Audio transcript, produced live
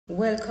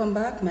Welcome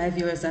back, my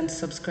viewers and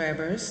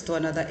subscribers, to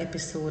another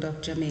episode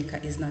of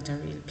Jamaica is Not a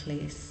Real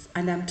Place.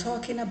 And I'm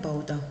talking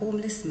about a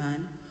homeless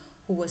man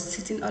who was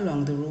sitting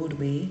along the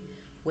roadway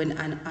when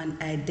an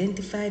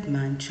unidentified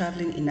man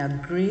traveling in a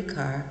grey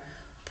car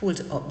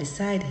pulled up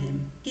beside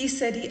him. He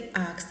said he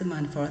asked the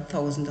man for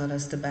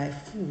 $1,000 to buy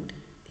food.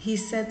 He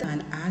said the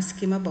man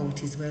asked him about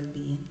his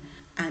well-being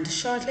and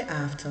shortly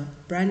after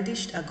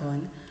brandished a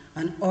gun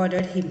and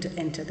ordered him to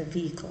enter the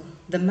vehicle.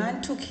 The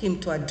man took him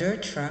to a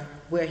dirt track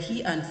where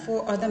he and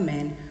 4 other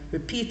men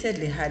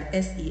repeatedly had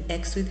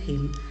sex with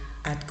him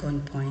at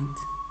gunpoint.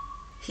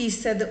 He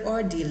said the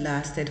ordeal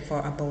lasted for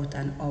about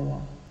an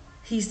hour.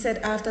 He said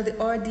after the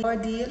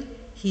ordeal,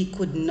 he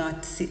could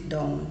not sit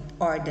down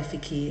or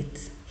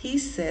defecate. He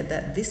said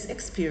that this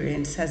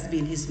experience has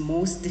been his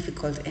most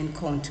difficult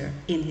encounter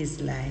in his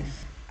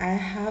life. I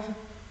have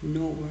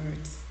no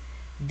words.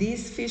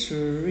 These fish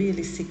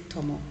really sick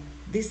Tomo.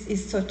 This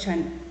is such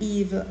an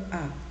evil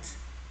act.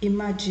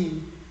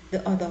 Imagine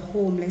the other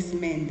homeless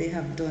men they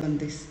have done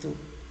this to.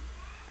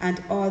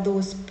 And all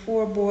those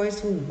poor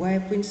boys who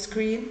wipe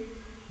windscreen,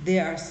 they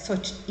are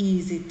such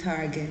easy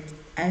targets.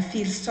 I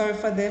feel sorry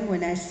for them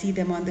when I see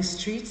them on the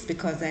streets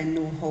because I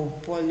know how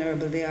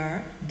vulnerable they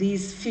are.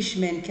 These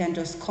fishermen can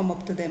just come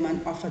up to them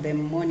and offer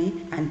them money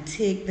and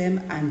take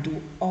them and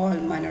do all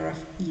manner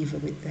of evil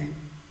with them.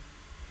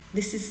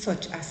 This is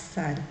such a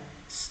sad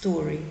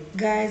story.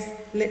 Guys,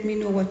 let me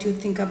know what you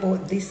think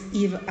about this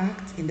evil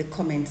act in the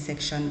comment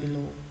section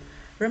below.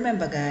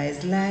 Remember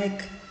guys,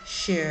 like,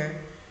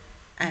 share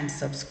and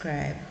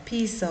subscribe.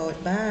 Peace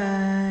out.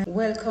 Bye.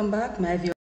 Welcome back, my viewers.